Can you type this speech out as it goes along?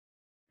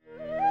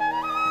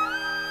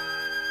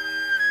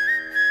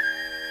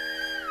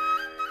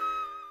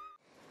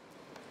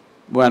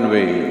When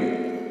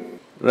we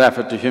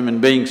refer to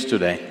human beings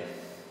today,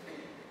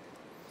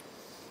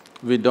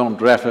 we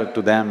don't refer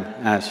to them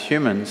as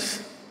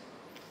humans,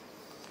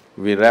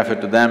 we refer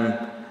to them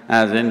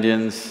as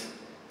Indians,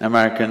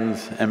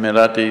 Americans,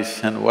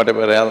 Emiratis and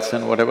whatever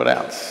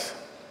else.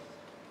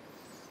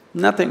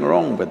 Nothing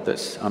wrong with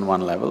this on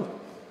one level,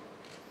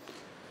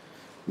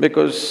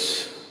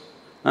 because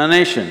a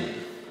nation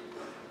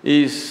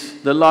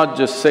is the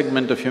largest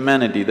segment of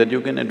humanity that you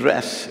can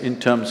address in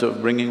terms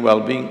of bringing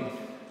well-being.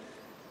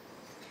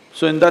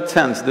 So in that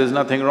sense, there's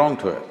nothing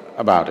wrong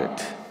about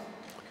it.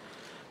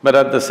 But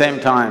at the same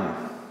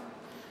time,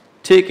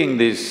 taking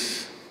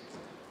these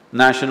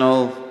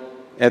national,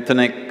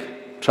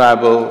 ethnic,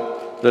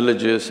 tribal,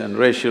 religious and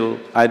racial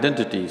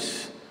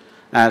identities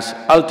as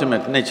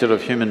ultimate nature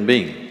of human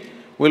being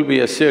will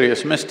be a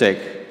serious mistake,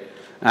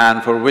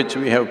 and for which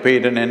we have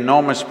paid an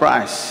enormous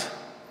price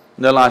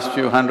in the last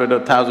few hundred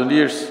or thousand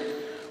years.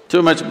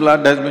 Too much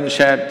blood has been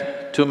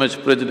shed, too much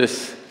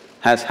prejudice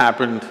has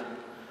happened.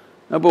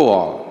 Above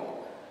all,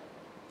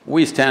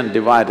 we stand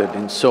divided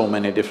in so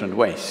many different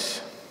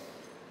ways.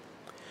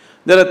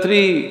 There are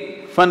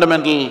three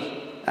fundamental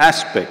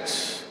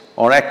aspects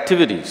or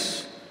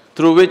activities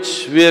through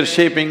which we are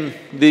shaping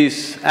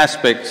these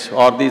aspects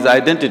or these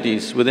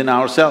identities within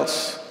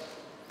ourselves.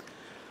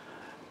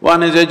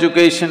 One is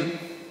education,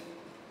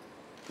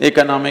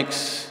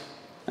 economics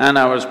and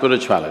our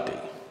spirituality.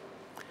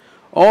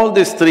 All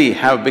these three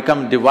have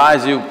become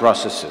divisive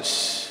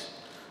processes.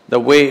 The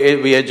way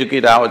we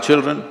educate our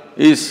children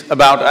is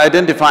about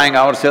identifying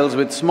ourselves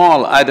with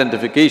small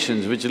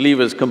identifications which leave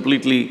us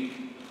completely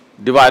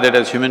divided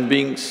as human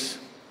beings.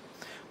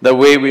 The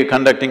way we're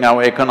conducting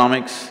our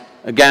economics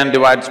again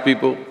divides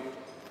people.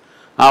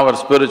 Our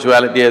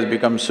spirituality has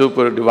become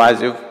super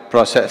divisive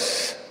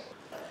process.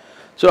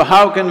 So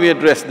how can we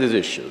address these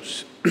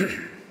issues?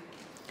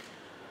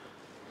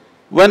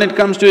 When it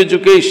comes to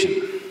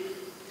education,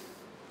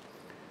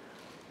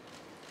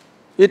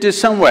 it is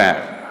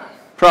somewhere,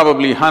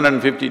 probably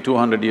 150,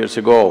 200 years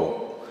ago,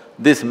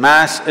 this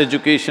mass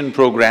education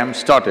program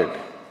started.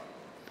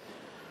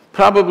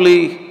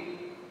 Probably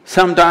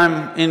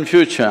sometime in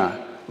future,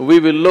 we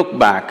will look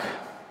back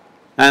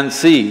and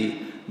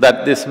see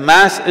that this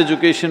mass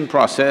education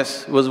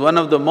process was one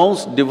of the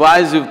most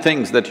divisive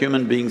things that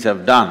human beings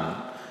have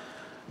done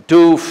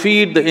to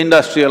feed the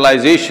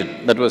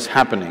industrialization that was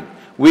happening.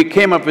 We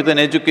came up with an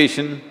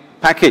education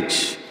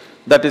package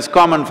that is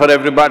common for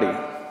everybody,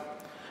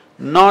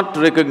 not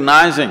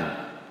recognizing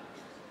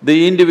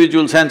the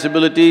individual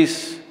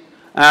sensibilities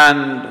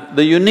and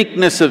the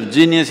uniqueness of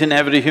genius in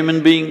every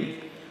human being.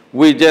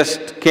 We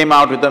just came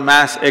out with a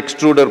mass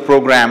extruder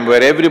program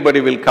where everybody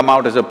will come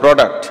out as a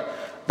product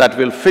that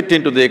will fit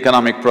into the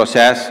economic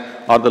process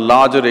or the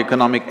larger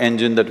economic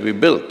engine that we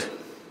built.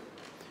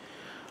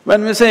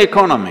 When we say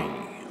economy,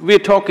 we're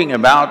talking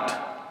about,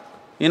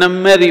 in a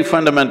very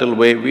fundamental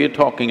way, we're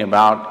talking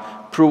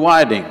about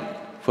providing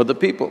for the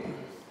people,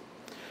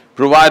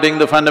 providing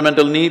the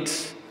fundamental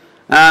needs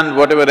and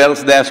whatever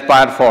else they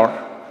aspire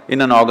for in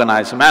an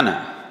organized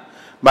manner.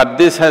 But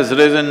this has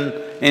risen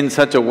in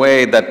such a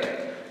way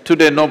that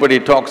today nobody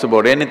talks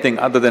about anything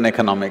other than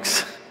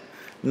economics.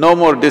 No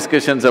more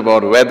discussions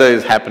about weather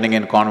is happening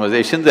in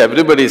conversations,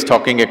 everybody is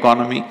talking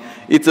economy.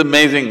 It's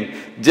amazing,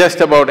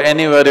 just about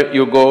anywhere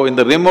you go in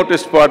the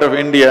remotest part of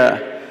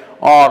India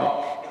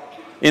or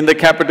in the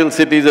capital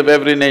cities of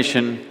every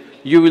nation,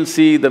 you will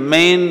see the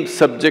main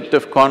subject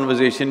of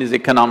conversation is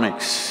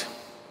economics.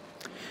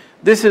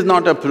 This is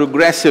not a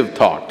progressive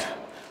thought,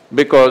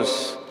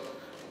 because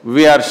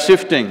we are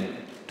shifting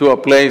to a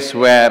place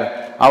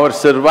where our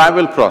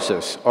survival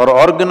process or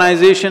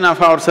organization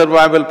of our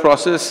survival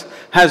process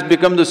has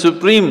become the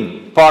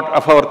supreme part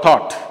of our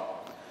thought.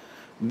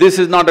 This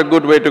is not a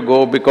good way to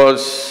go,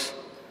 because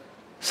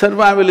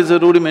survival is a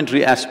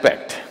rudimentary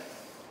aspect.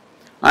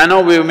 I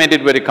know we've made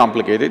it very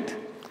complicated,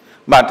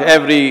 but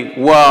every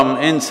worm,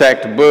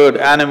 insect, bird,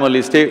 animal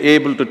is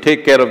able to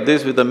take care of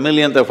this with a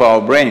millionth of our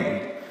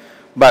brain.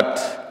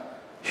 But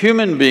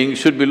human beings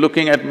should be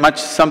looking at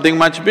something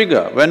much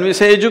bigger. When we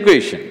say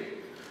education,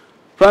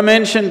 from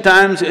ancient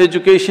times,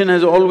 education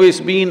has always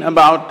been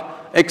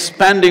about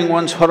expanding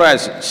one's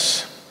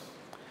horizons.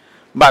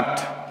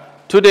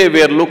 But today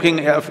we are looking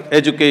at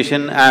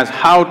education as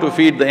how to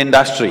feed the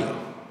industry.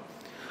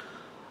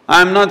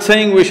 I'm not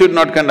saying we should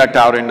not conduct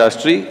our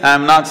industry,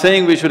 I'm not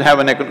saying we should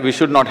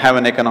not have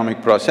an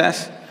economic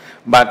process,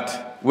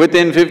 but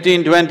within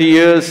 15, 20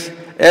 years,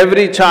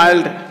 every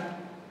child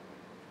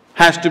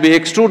has to be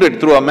extruded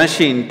through a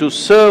machine to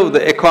serve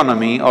the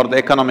economy or the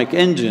economic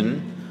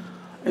engine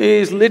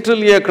is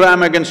literally a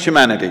crime against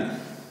humanity.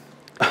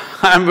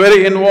 I'm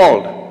very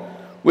involved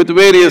with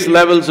various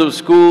levels of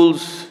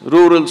schools,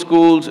 rural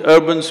schools,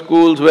 urban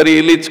schools, very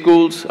elite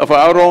schools of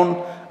our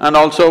own, and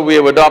also we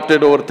have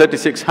adopted over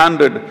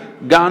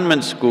 3,600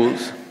 government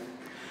schools.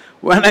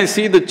 When I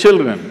see the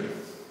children,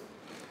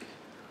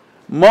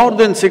 more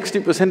than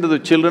 60% of the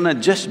children are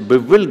just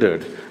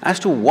bewildered as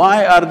to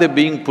why are they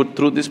being put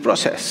through this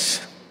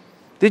process.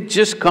 They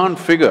just can't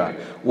figure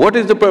what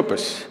is the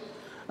purpose.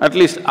 At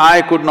least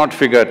I could not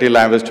figure till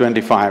I was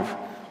 25,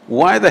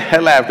 why the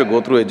hell I have to go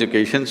through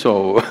education,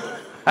 so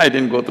I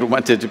didn't go through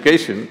much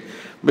education,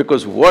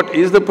 because what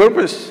is the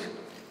purpose?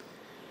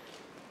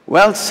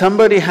 Well,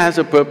 somebody has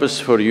a purpose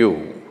for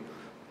you.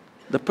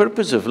 The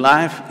purpose of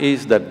life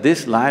is that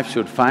this life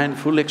should find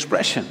full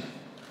expression.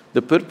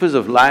 The purpose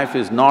of life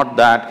is not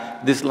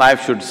that this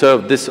life should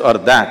serve this or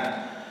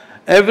that.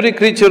 Every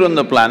creature on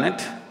the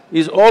planet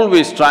is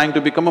always trying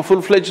to become a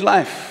full-fledged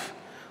life.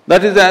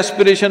 That is the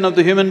aspiration of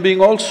the human being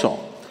also.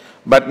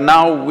 But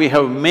now we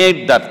have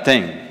made that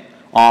thing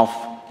of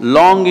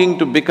longing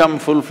to become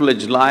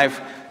full-fledged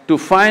life to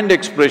find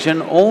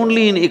expression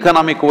only in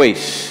economic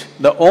ways.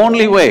 The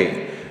only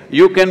way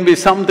you can be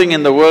something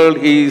in the world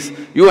is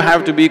you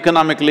have to be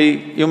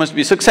economically… you must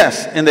be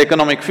success in the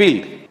economic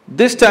field.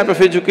 This type of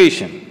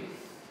education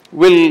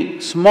will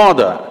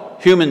smother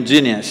human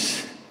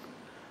genius.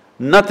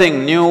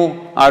 Nothing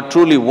new or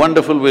truly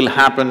wonderful will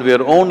happen, we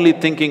are only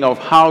thinking of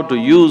how to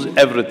use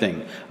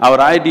everything. Our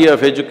idea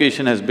of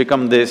education has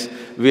become this,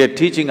 we are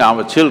teaching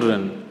our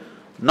children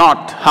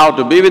not how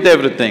to be with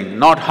everything,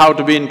 not how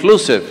to be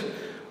inclusive.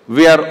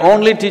 We are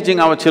only teaching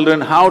our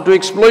children how to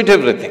exploit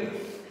everything.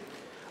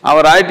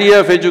 Our idea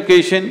of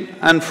education,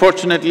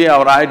 unfortunately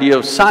our idea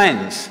of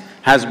science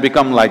has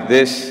become like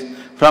this.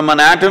 From an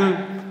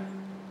atom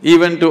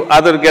even to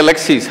other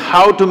galaxies,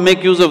 how to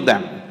make use of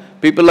them.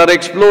 People are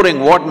exploring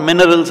what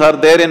minerals are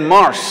there in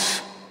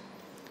Mars.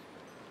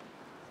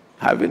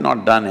 Have we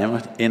not done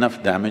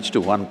enough damage to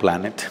one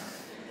planet?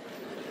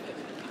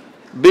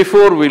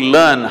 Before we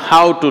learn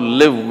how to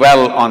live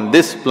well on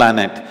this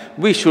planet,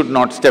 we should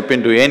not step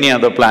into any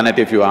other planet,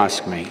 if you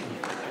ask me.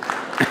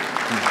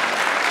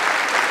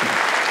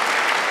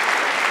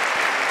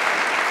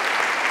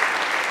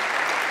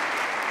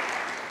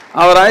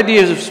 Our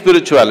ideas of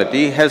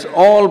spirituality has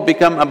all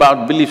become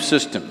about belief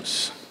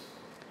systems.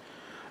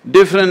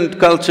 Different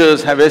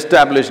cultures have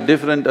established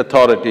different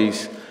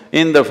authorities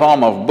in the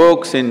form of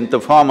books, in the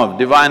form of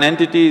divine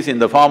entities, in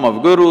the form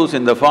of gurus,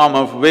 in the form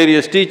of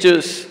various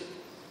teachers.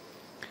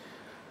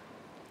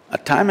 A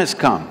time has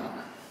come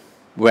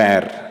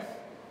where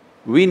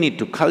we need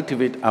to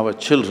cultivate our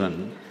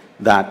children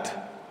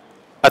that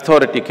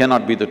authority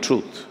cannot be the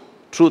truth.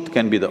 Truth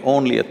can be the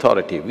only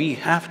authority. We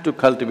have to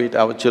cultivate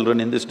our children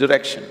in this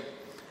direction.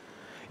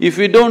 If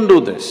we don't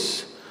do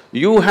this,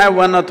 you have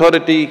one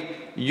authority,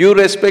 you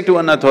respect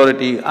one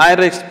authority, I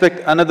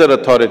respect another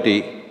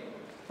authority,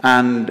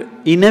 and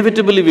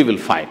inevitably we will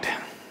fight.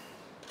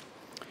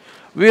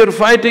 We are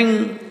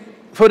fighting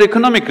for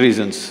economic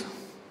reasons,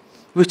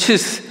 which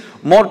is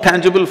more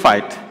tangible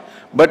fight,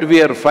 but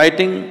we are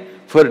fighting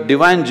for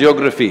divine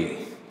geography,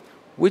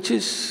 which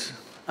is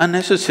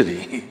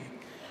unnecessary.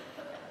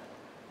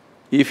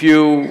 If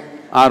you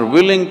are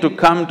willing to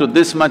come to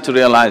this much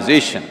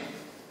realization,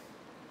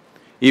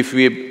 if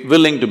we are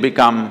willing to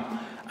become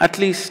at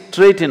least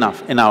straight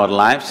enough in our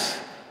lives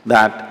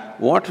that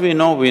what we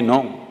know,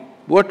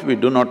 what we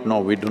do not know,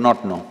 we do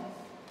not know,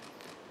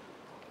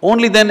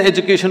 only then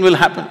education will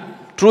happen,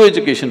 true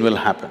education will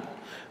happen.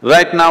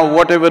 Right now,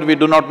 whatever we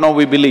do not know,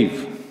 we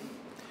believe.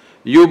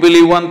 You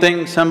believe one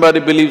thing,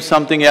 somebody believes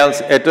something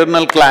else,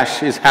 eternal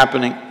clash is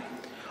happening.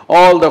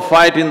 All the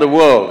fight in the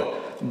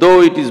world,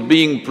 though it is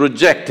being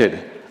projected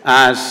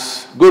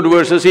as good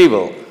versus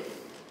evil,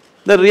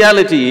 the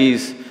reality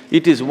is,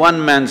 it is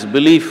one man's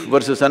belief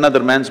versus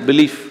another man's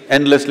belief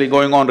endlessly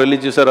going on,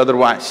 religious or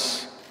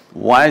otherwise.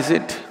 Why is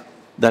it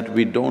that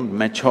we don't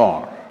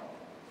mature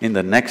in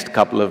the next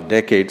couple of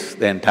decades,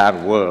 the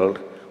entire world?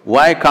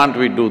 Why can't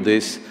we do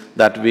this,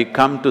 that we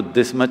come to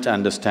this much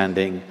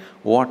understanding,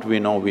 what we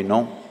know,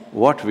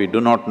 what we do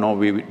not know,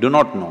 we do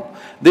not know.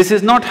 This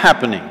is not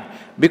happening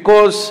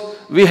because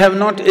we have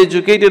not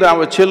educated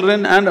our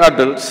children and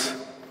adults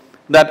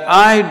that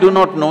I do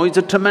not know is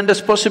a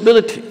tremendous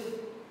possibility.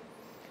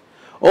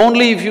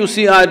 Only if you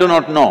see I do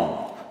not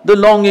know, the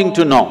longing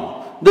to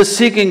know, the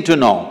seeking to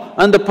know,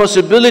 and the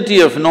possibility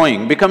of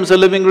knowing becomes a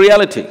living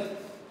reality.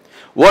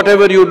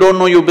 Whatever you don't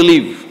know, you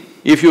believe.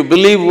 If you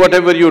believe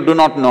whatever you do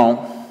not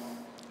know,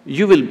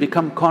 you will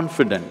become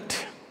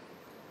confident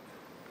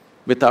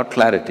without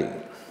clarity.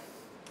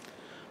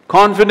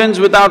 Confidence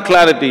without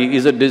clarity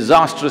is a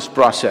disastrous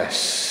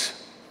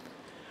process.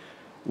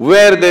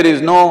 Where there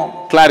is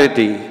no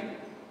clarity,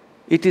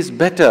 it is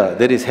better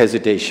there is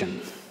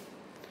hesitation.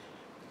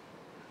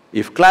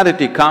 If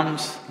clarity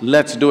comes,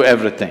 let's do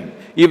everything.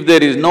 If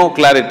there is no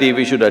clarity,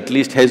 we should at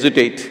least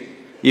hesitate.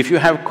 If you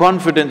have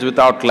confidence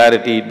without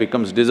clarity, it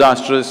becomes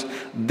disastrous.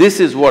 This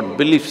is what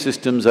belief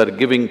systems are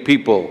giving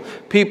people.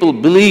 People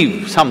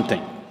believe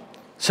something,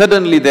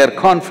 suddenly they're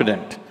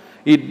confident.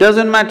 It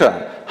doesn't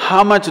matter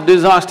how much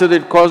disaster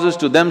it causes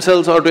to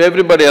themselves or to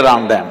everybody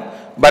around them,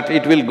 but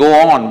it will go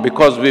on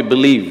because we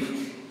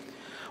believe.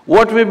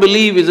 What we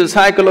believe is a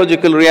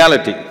psychological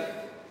reality.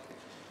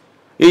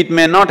 It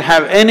may not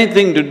have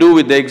anything to do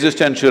with the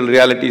existential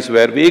realities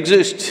where we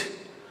exist.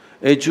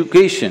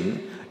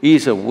 Education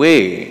is a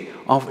way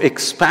of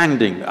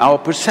expanding our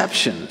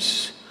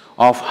perceptions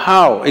of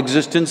how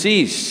existence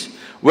is.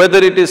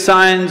 Whether it is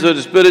science or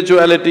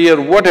spirituality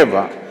or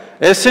whatever,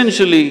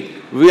 Essentially,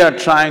 we are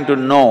trying to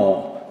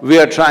know, we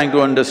are trying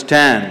to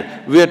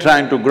understand, we are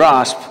trying to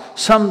grasp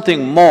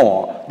something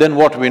more than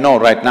what we know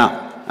right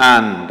now.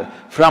 And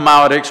from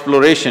our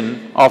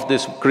exploration of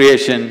this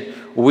creation,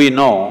 we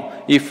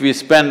know if we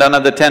spend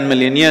another 10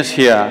 million years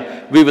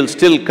here, we will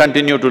still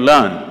continue to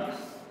learn.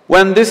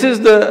 When this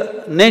is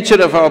the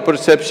nature of our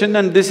perception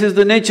and this is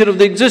the nature of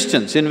the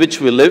existence in which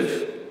we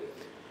live,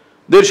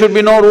 there should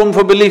be no room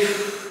for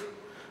belief,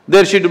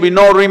 there should be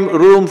no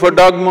room for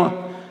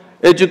dogma.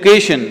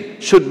 Education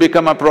should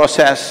become a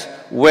process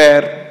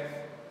where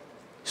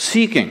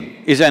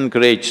seeking is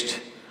encouraged,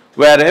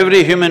 where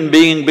every human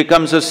being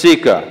becomes a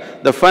seeker.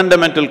 The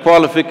fundamental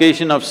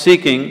qualification of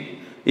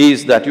seeking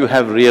is that you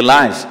have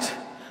realized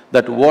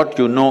that what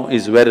you know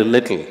is very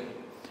little,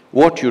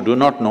 what you do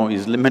not know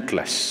is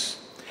limitless.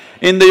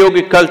 In the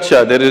yogic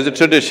culture, there is a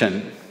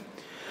tradition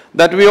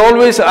that we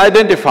always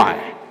identify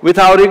with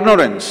our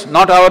ignorance,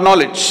 not our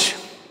knowledge.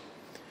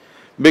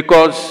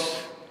 Because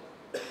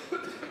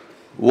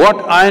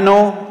what I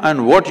know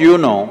and what you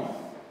know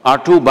are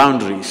two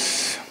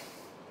boundaries.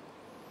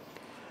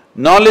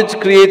 Knowledge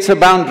creates a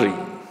boundary,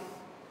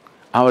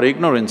 our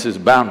ignorance is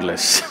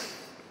boundless.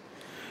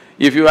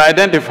 If you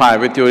identify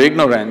with your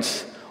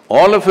ignorance,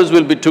 all of us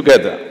will be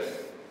together.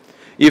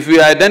 If we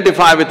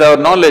identify with our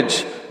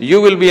knowledge,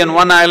 you will be on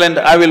one island,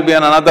 I will be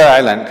on another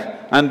island,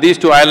 and these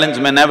two islands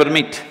may never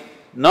meet.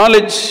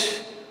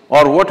 Knowledge,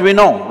 or what we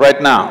know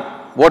right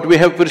now, what we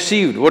have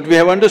perceived, what we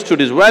have understood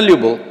is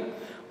valuable,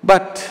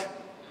 but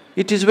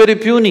it is very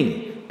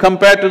puny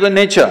compared to the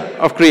nature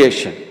of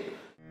creation.